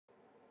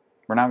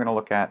We're now going to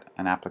look at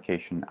an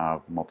application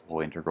of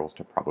multiple integrals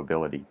to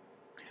probability.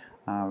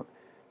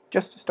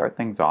 Just to start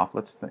things off,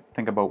 let's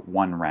think about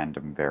one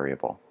random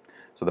variable.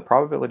 So the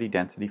probability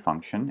density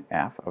function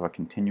f of a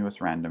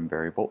continuous random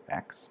variable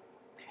x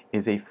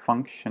is a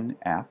function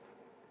f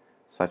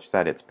such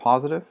that it's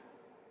positive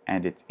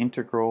and its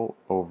integral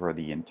over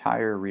the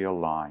entire real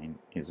line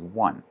is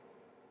 1.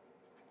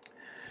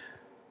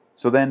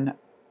 So then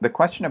the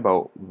question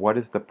about what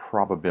is the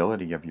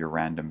probability of your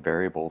random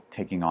variable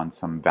taking on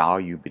some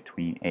value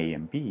between a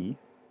and b,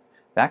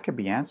 that could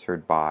be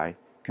answered by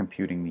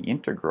computing the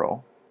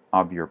integral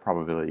of your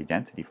probability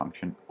density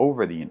function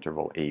over the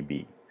interval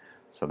ab.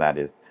 So that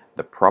is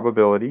the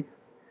probability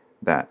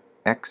that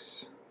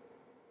x,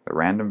 the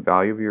random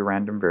value of your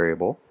random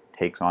variable,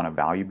 takes on a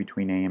value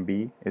between a and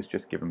b is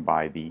just given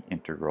by the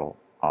integral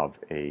of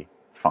a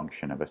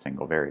function of a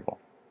single variable.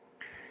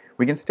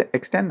 We can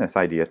extend this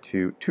idea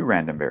to two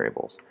random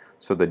variables.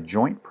 So the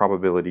joint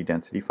probability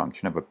density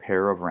function of a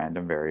pair of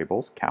random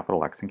variables,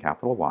 capital X and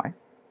capital Y,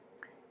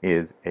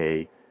 is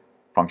a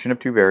function of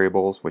two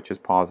variables which is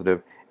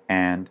positive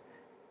and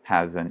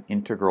has an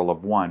integral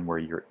of 1 where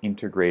you're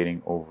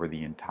integrating over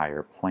the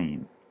entire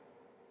plane.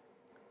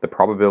 The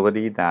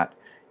probability that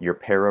your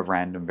pair of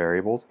random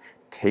variables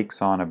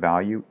takes on a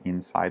value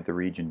inside the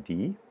region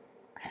D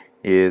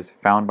is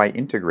found by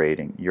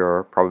integrating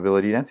your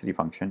probability density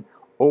function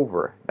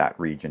over that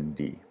region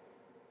D.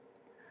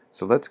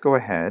 So let's go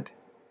ahead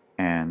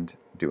and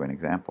do an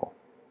example.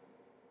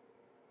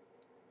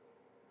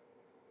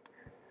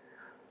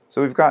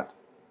 So we've got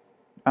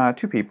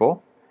two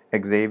people,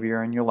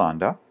 Xavier and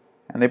Yolanda,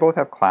 and they both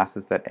have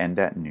classes that end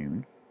at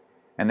noon,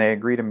 and they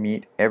agree to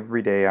meet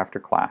every day after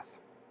class.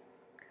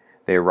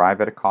 They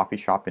arrive at a coffee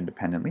shop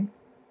independently.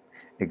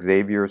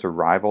 Xavier's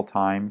arrival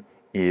time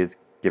is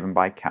given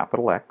by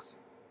capital X.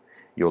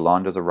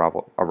 Yolanda's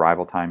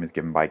arrival time is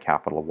given by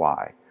capital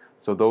Y.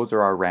 So those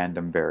are our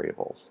random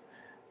variables.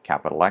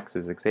 Capital X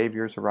is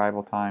Xavier's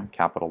arrival time,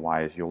 capital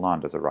Y is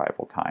Yolanda's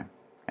arrival time.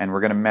 And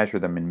we're going to measure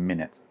them in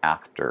minutes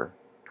after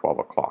 12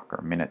 o'clock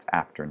or minutes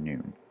after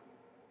noon.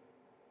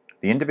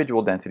 The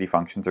individual density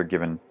functions are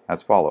given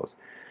as follows.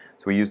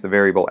 So we use the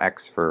variable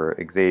x for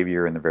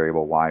Xavier and the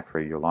variable y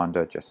for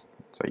Yolanda just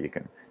so you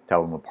can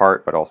tell them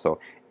apart, but also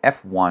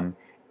f1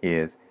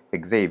 is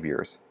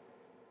Xavier's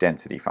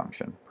density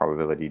function,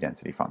 probability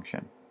density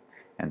function.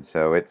 And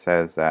so it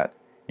says that,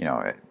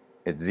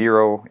 it's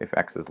 0 if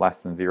x is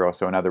less than 0.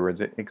 So in other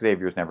words,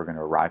 Xavier is never going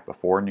to arrive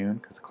before noon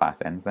because the class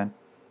ends then.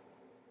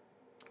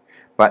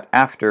 But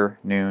after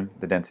noon,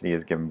 the density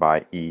is given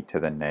by e to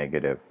the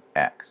negative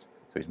x.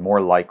 So he's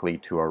more likely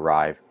to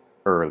arrive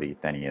early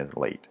than he is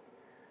late.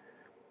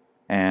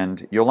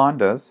 And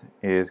Yolanda's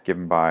is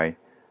given by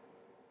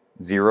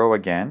 0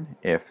 again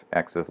if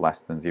x is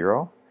less than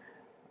 0.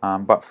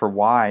 But for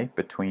y,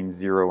 between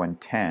 0 and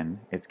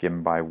 10, it's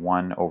given by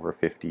 1 over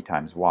 50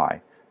 times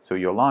y. So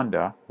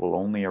Yolanda will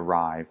only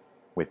arrive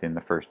within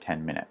the first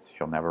 10 minutes.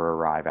 She'll never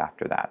arrive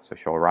after that. So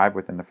she'll arrive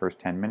within the first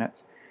 10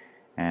 minutes,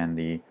 and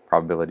the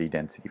probability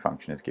density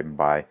function is given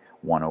by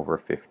 1 over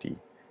 50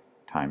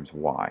 times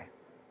y.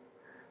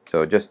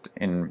 So just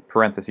in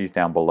parentheses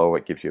down below,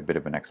 it gives you a bit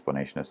of an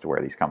explanation as to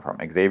where these come from.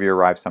 Xavier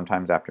arrives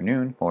sometimes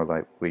afternoon, more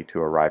likely to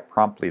arrive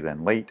promptly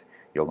than late.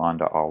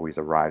 Yolanda always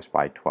arrives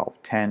by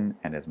 12:10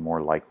 and is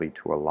more likely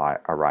to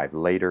arrive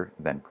later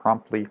than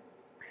promptly.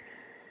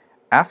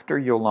 After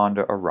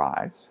Yolanda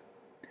arrives,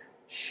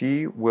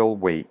 she will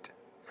wait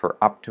for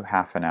up to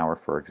half an hour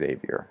for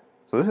Xavier.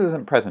 So this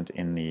isn't present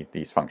in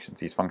these functions.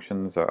 These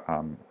functions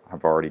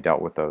have already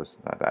dealt with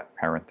that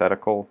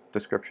parenthetical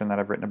description that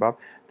I've written above.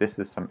 This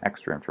is some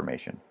extra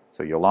information.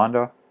 So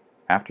Yolanda,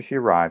 after she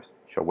arrives,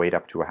 she'll wait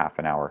up to a half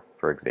an hour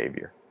for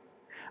Xavier.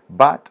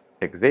 But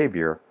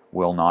Xavier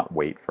will not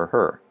wait for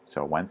her.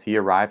 So once he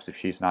arrives, if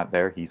she's not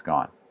there, he's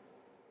gone.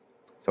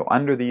 So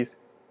under these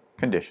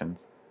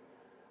conditions,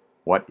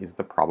 what is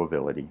the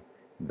probability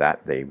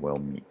that they will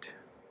meet?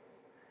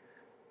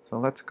 So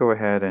let's go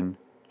ahead and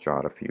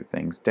jot a few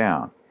things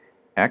down.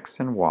 X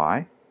and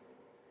Y,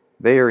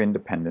 they are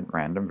independent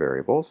random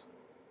variables.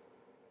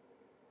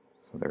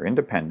 So they're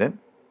independent.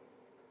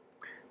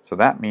 So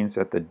that means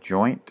that the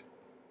joint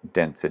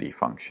density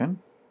function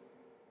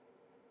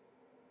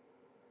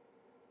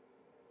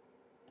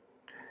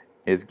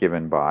is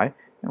given by,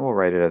 and we'll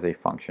write it as a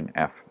function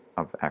f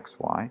of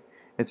xy.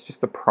 It's just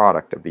the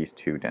product of these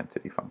two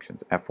density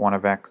functions, f1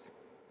 of x,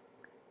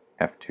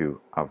 f2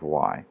 of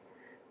y.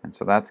 And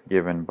so that's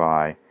given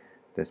by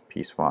this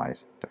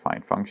piecewise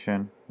defined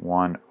function,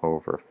 1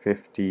 over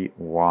 50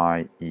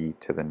 y e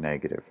to the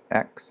negative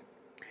x.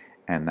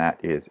 And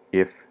that is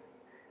if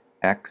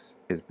x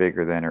is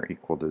bigger than or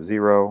equal to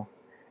 0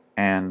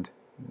 and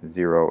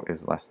 0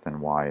 is less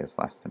than y is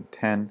less than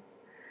 10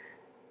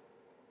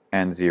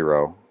 and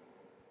 0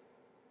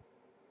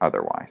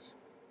 otherwise.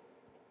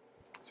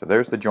 So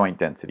there's the joint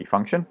density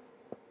function.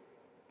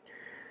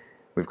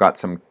 We've got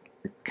some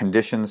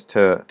conditions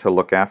to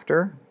look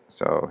after.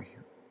 So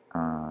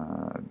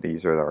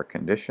these are our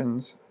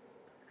conditions.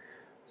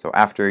 So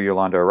after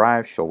Yolanda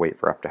arrives, she'll wait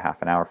for up to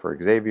half an hour for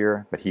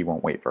Xavier, but he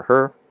won't wait for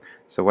her.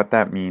 So what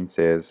that means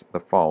is the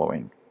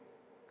following.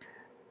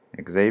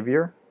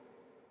 Xavier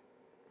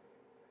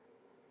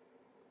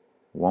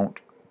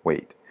won't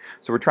wait.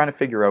 So we're trying to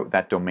figure out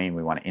that domain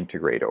we want to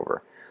integrate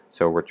over.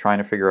 So we're trying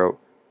to figure out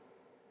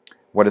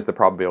what is the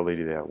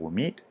probability that we'll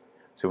meet.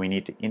 So we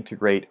need to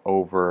integrate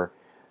over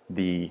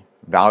the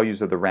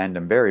values of the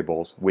random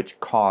variables which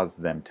cause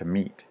them to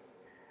meet.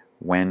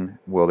 When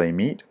will they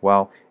meet?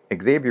 Well,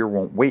 Xavier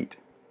won't wait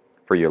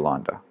for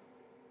Yolanda.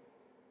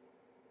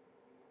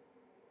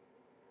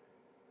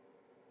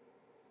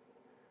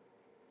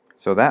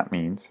 So that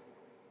means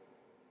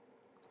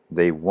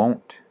they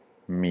won't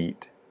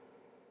meet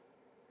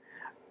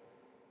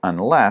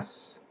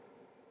unless,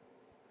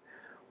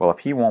 well, if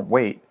he won't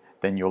wait,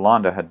 then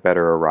Yolanda had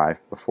better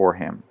arrive before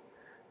him.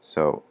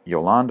 So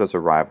Yolanda's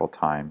arrival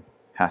time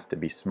has to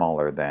be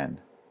smaller than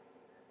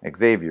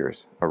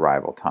Xavier's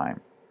arrival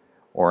time.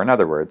 Or in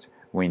other words,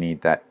 we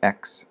need that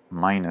x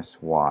minus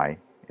y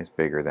is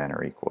bigger than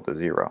or equal to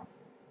 0.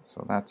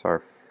 So that's our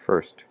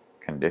first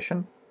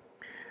condition.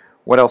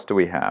 What else do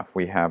we have?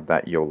 We have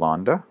that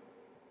Yolanda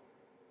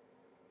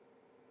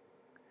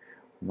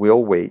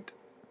will wait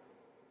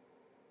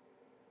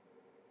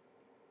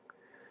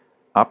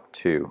up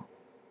to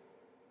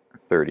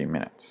 30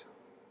 minutes.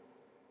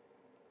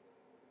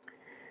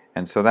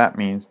 And so that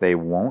means they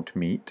won't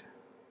meet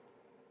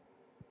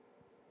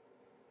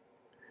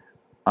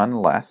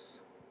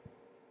unless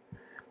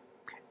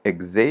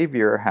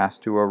Xavier has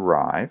to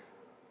arrive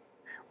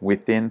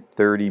within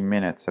 30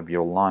 minutes of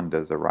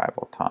Yolanda's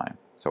arrival time.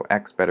 So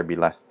x better be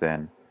less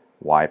than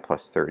y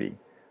plus 30.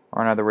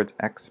 Or in other words,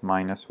 x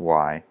minus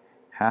y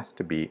has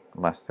to be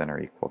less than or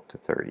equal to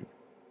 30.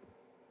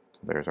 So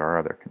there's our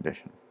other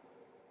condition.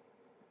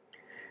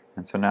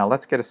 And so now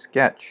let's get a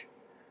sketch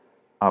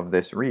of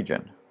this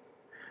region.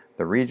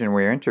 The region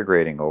we're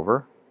integrating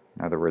over,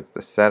 in other words,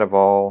 the set of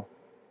all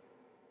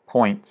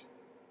points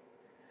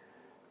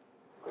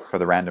for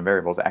the random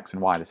variables x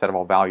and y, the set of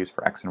all values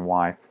for x and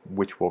y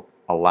which will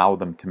allow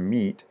them to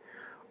meet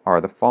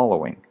are the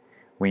following.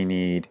 We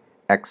need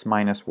x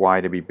minus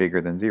y to be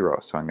bigger than 0.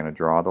 So I'm going to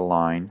draw the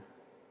line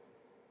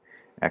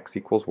x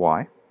equals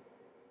y.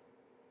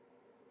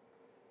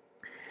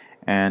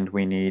 And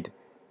we need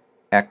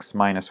x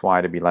minus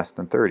y to be less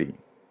than 30.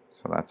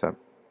 So that's a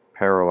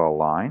parallel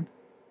line,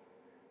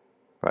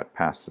 but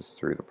passes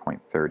through the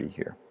point 30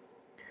 here.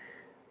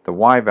 The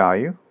y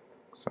value,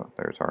 so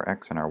there's our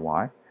x and our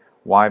y.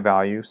 Y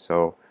value,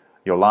 so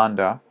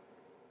Yolanda,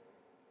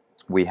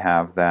 we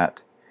have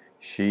that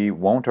she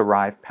won't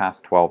arrive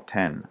past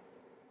 12:10.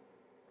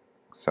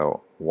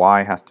 So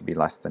y has to be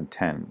less than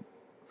 10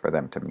 for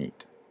them to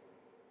meet.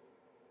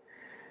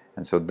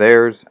 And so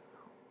there's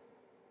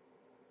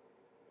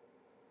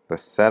the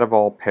set of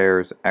all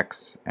pairs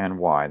x and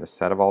y, the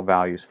set of all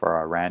values for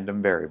our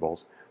random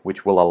variables,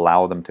 which will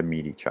allow them to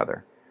meet each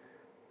other.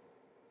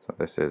 So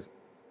this is,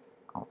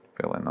 I'll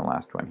fill in the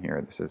last one here,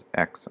 this is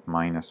x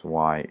minus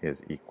y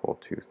is equal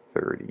to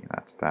 30.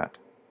 That's that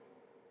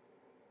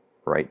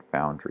right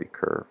boundary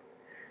curve.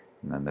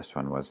 And then this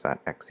one was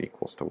that x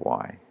equals to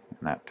y.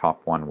 And that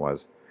top one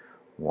was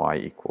y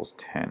equals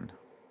 10.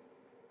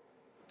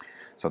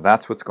 So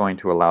that's what's going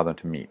to allow them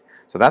to meet.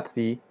 So that's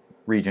the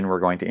region we're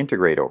going to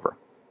integrate over.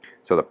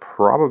 So the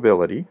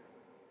probability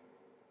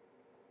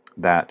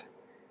that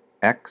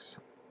x,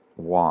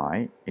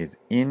 y is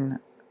in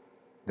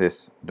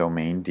this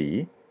domain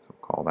D, so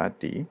call that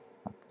D,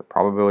 the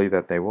probability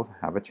that they will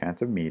have a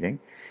chance of meeting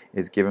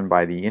is given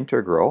by the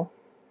integral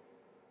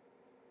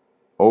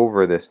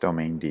over this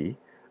domain D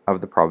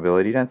of the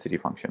probability density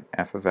function,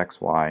 f of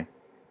xy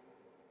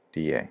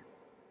dA.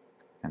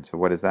 And so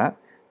what is that?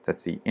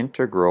 That's the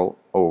integral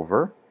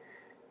over,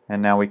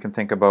 and now we can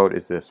think about,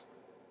 is this,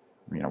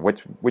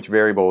 which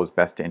variable is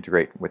best to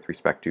integrate with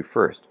respect to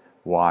first,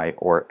 y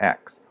or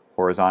x?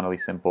 Horizontally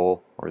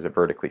simple, or is it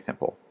vertically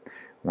simple?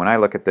 When I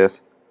look at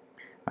this,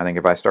 I think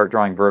if I start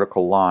drawing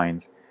vertical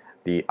lines,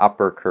 the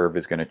upper curve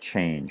is going to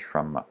change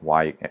from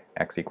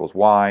x equals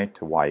y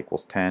to y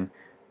equals 10.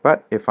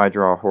 But if I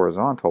draw a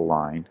horizontal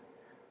line,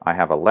 I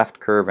have a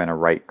left curve and a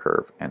right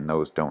curve, and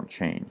those don't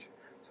change.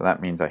 So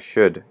that means I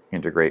should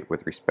integrate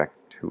with respect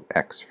to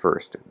x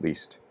first. At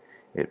least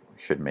it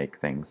should make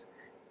things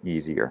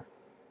easier.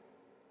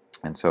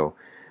 And so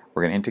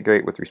we're going to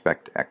integrate with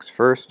respect to x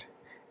first.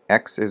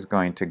 X is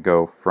going to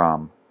go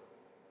from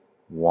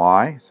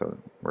y, so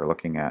we're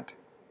looking at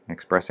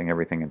expressing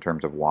everything in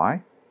terms of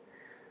y.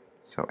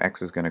 So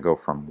x is going to go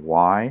from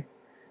y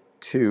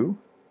to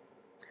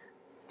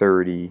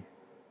 30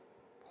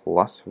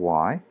 plus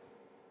y.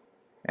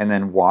 And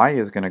then y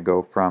is going to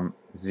go from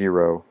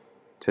 0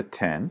 to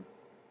 10.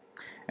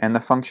 And the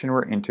function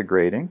we're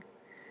integrating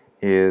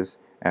is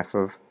f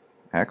of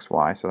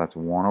xy, so that's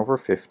 1 over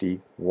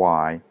 50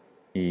 y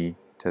e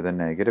to the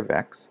negative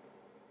x.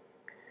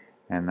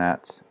 And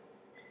that's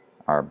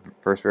our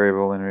first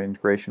variable in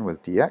integration was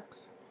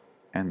dx,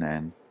 and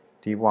then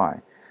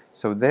dy.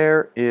 So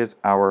there is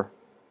our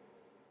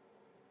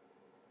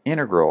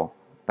integral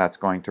that's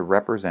going to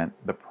represent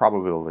the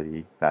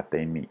probability that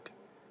they meet.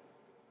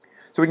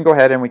 So we can go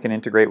ahead and we can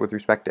integrate with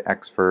respect to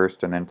x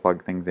first and then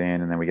plug things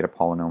in, and then we get a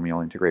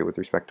polynomial integrate with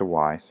respect to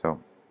y.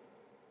 So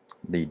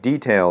the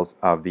details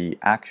of the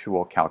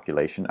actual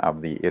calculation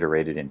of the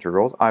iterated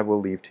integrals I will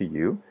leave to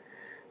you.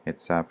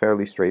 It's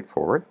fairly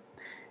straightforward.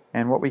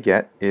 And what we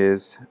get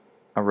is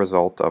a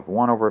result of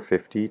 1 over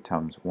 50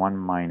 times 1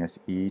 minus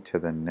e to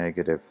the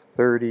negative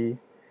 30,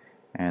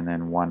 and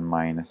then 1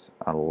 minus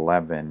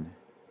 11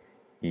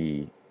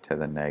 e to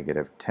the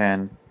negative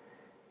 10.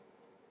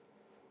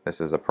 This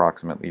is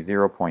approximately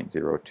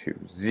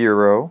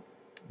 0.020.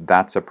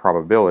 That's a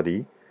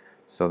probability.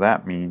 So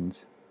that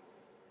means,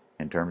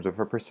 in terms of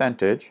a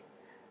percentage,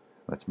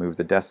 let's move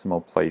the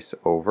decimal place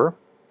over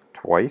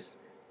twice.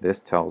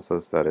 This tells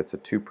us that it's a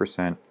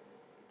 2%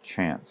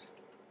 chance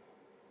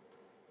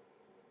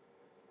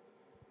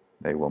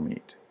they will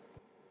meet.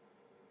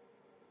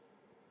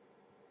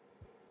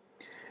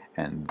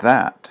 And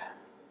that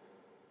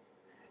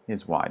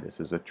is why this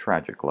is a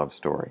tragic love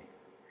story.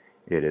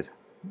 It is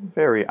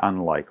very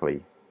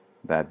unlikely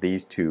that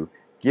these two,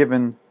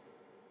 given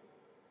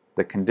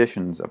the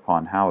conditions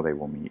upon how they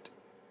will meet,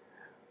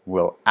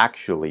 will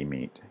actually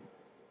meet.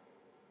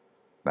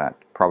 That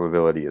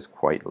probability is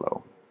quite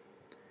low.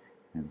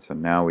 And so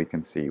now we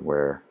can see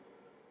where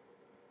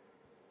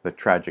the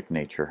tragic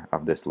nature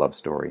of this love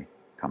story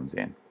comes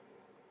in.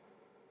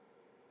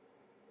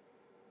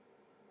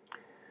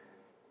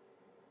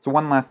 So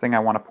one last thing I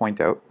want to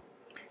point out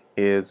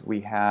is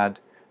we had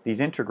these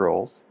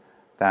integrals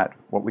that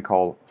what we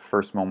call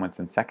first moments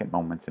and second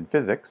moments in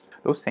physics.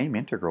 Those same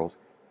integrals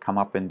come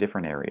up in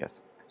different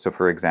areas. So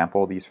for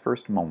example, these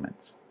first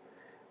moments,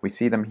 we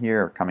see them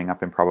here coming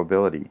up in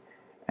probability,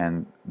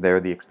 and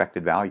they're the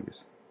expected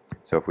values.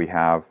 So if we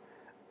have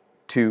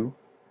two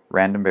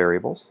random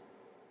variables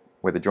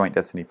with a joint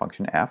density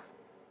function f,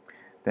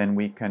 then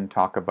we can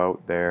talk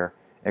about their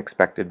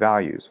expected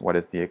values. What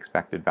is the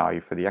expected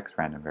value for the x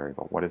random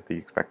variable? What is the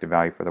expected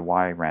value for the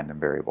y random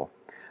variable?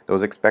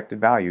 Those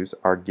expected values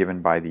are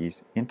given by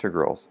these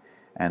integrals,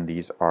 and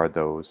these are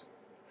those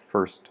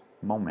first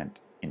moment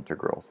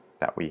integrals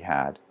that we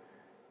had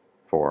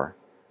for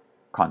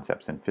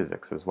concepts in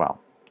physics as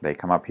well. They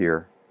come up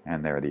here,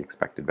 and they're the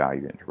expected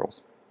value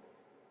integrals.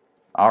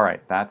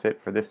 Alright, that's it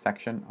for this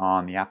section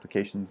on the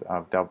applications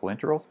of double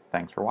integrals.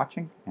 Thanks for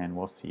watching, and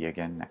we'll see you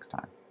again next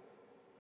time.